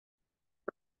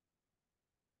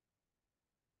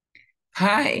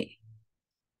Hi,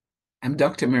 I'm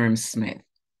Dr. Miriam Smith,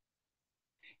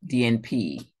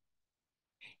 DNP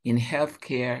in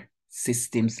Healthcare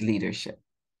Systems Leadership,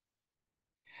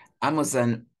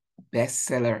 Amazon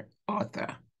bestseller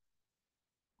author.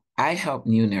 I help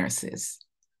new nurses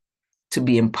to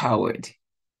be empowered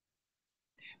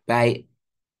by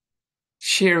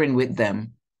sharing with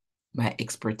them my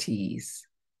expertise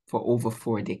for over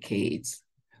 4 decades,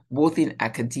 both in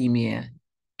academia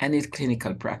and in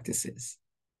clinical practices.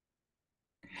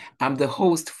 I'm the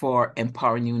host for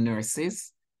Empower New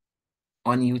Nurses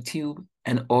on YouTube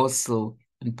and also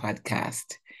on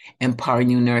podcast, Empower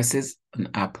New Nurses on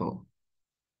Apple.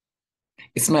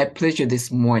 It's my pleasure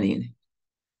this morning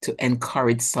to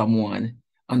encourage someone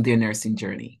on their nursing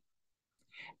journey.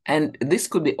 And this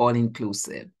could be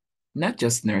all-inclusive, not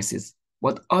just nurses,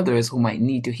 but others who might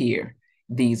need to hear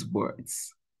these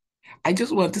words. I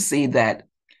just want to say that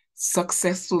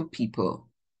successful people,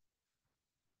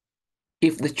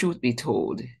 if the truth be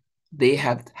told, they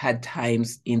have had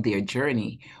times in their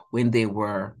journey when they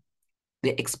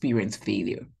experienced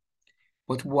failure.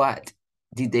 But what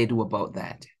did they do about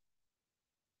that?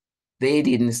 They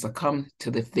didn't succumb to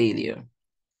the failure.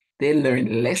 They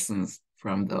learned lessons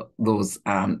from those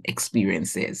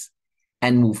experiences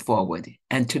and move forward.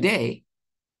 And today,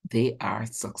 they are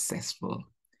successful.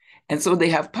 And so they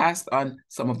have passed on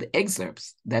some of the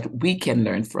excerpts that we can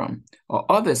learn from, or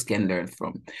others can learn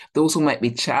from, those who might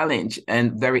be challenged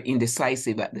and very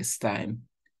indecisive at this time,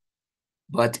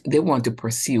 but they want to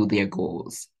pursue their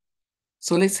goals.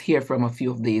 So let's hear from a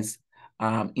few of these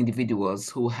individuals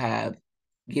who have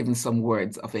given some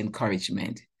words of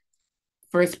encouragement.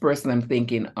 First person I'm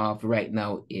thinking of right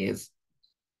now is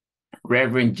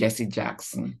Reverend Jesse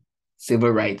Jackson, civil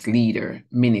rights leader,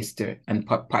 minister, and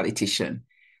politician.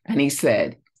 And he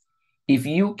said, if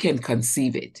you can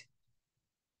conceive it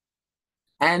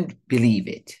and believe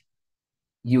it,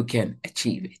 you can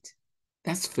achieve it.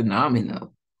 That's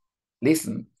phenomenal.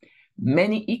 Listen,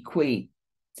 many equate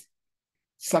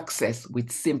success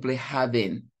with simply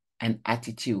having an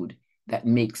attitude that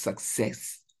makes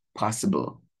success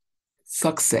possible.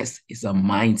 Success is a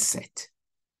mindset.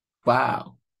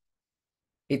 Wow.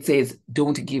 It says,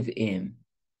 don't give in.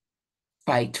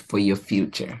 Fight for your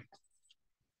future.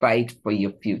 Fight for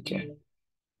your future.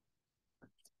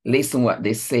 Listen what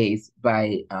this says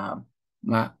by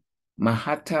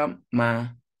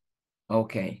Mahatma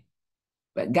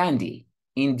Gandhi,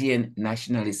 Indian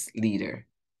nationalist leader.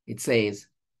 It says,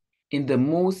 in the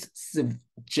most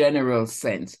general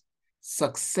sense,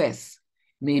 success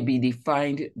may be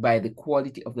defined by the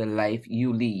quality of the life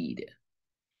you lead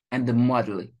and the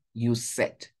model you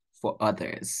set for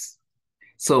others.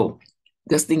 So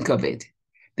just think of it.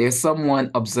 There's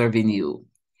someone observing you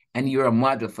and you're a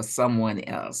model for someone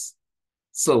else.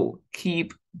 So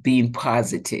keep being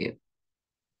positive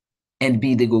and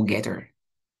be the go-getter.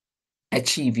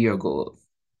 Achieve your goal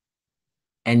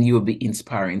and you'll be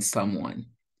inspiring someone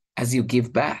as you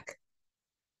give back.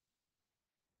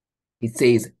 It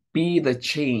says, be the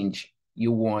change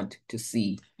you want to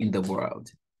see in the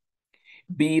world.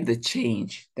 Be the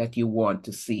change that you want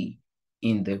to see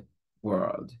in the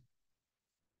world.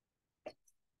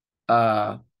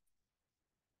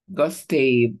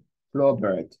 Gustave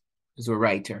Flaubert is a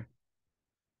writer,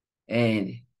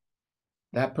 and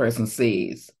that person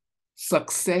says,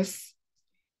 success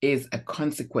is a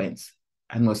consequence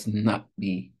and must not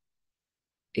be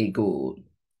a goal.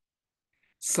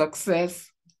 Success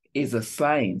is a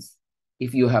science.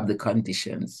 If you have the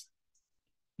conditions,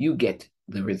 you get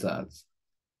the results.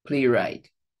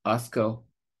 Playwright Oscar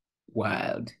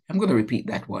Wilde. I'm going to repeat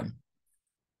that one.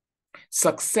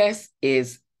 Success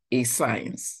is a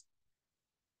science.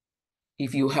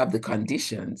 If you have the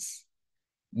conditions,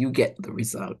 you get the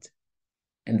result.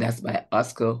 And that's by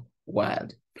Oscar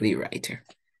Wilde, playwright.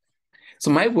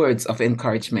 So my words of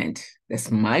encouragement,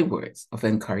 that's my words of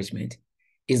encouragement,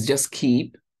 is just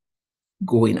keep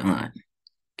going on.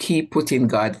 Keep putting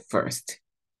God first.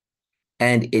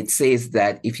 And it says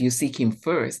that if you seek him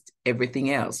first,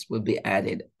 everything else will be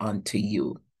added unto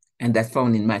you. And that's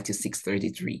found in Matthew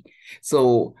 6:33.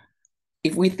 So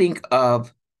if we think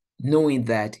of knowing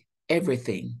that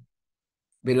everything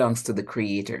belongs to the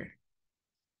Creator,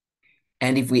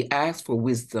 and if we ask for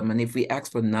wisdom, and if we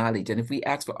ask for knowledge, and if we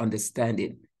ask for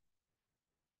understanding,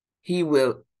 he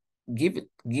will give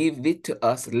it to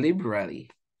us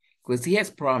liberally, because he has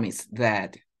promised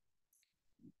that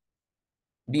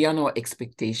beyond our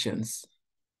expectations,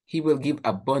 he will give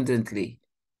abundantly.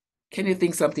 Can you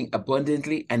think something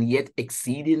abundantly and yet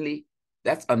exceedingly?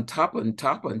 That's on top of,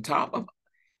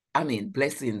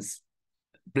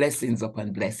 blessings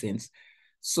upon blessings.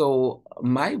 So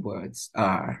my words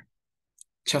are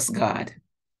trust God,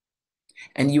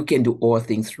 and you can do all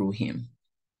things through him.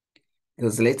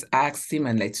 Because let's ask him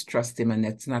and let's trust him and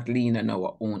let's not lean on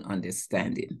our own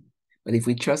understanding. But if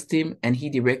we trust him and he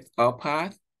directs our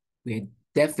path, we're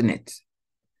definite,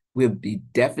 we'll be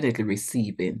definitely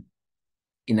receiving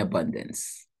in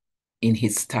abundance in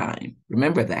his time.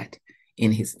 Remember that,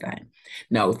 in his time.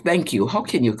 Now, thank you. How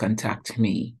can you contact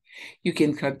me? You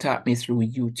can contact me through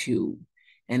YouTube,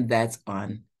 and that's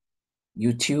on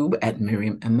YouTube at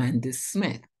Miriam Amanda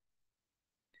Smith.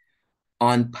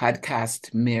 On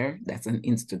Podcast Mir, that's on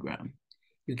Instagram.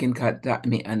 You can contact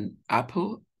me on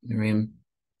Apple, Miriam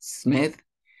Smith,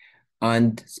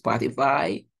 on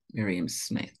Spotify, Miriam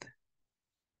Smith.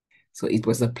 So it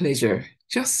was a pleasure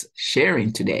just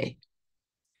sharing today.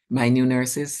 My new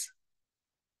nurses,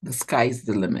 the sky's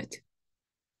the limit.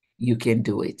 You can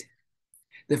do it.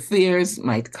 The fears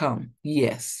might come,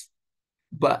 yes,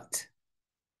 but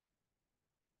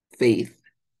faith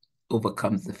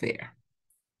overcomes the fear.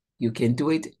 You can do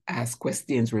it. Ask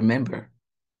questions. Remember,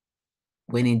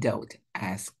 when in doubt,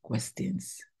 ask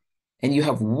questions. And you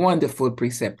have wonderful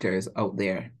preceptors out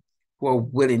there who are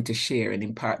willing to share and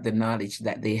impart the knowledge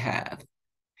that they have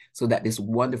so that this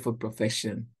wonderful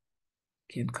profession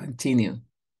can continue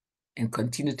and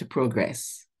continue to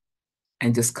progress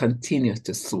and just continue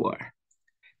to soar.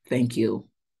 Thank you.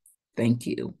 Thank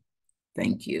you.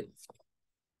 Thank you.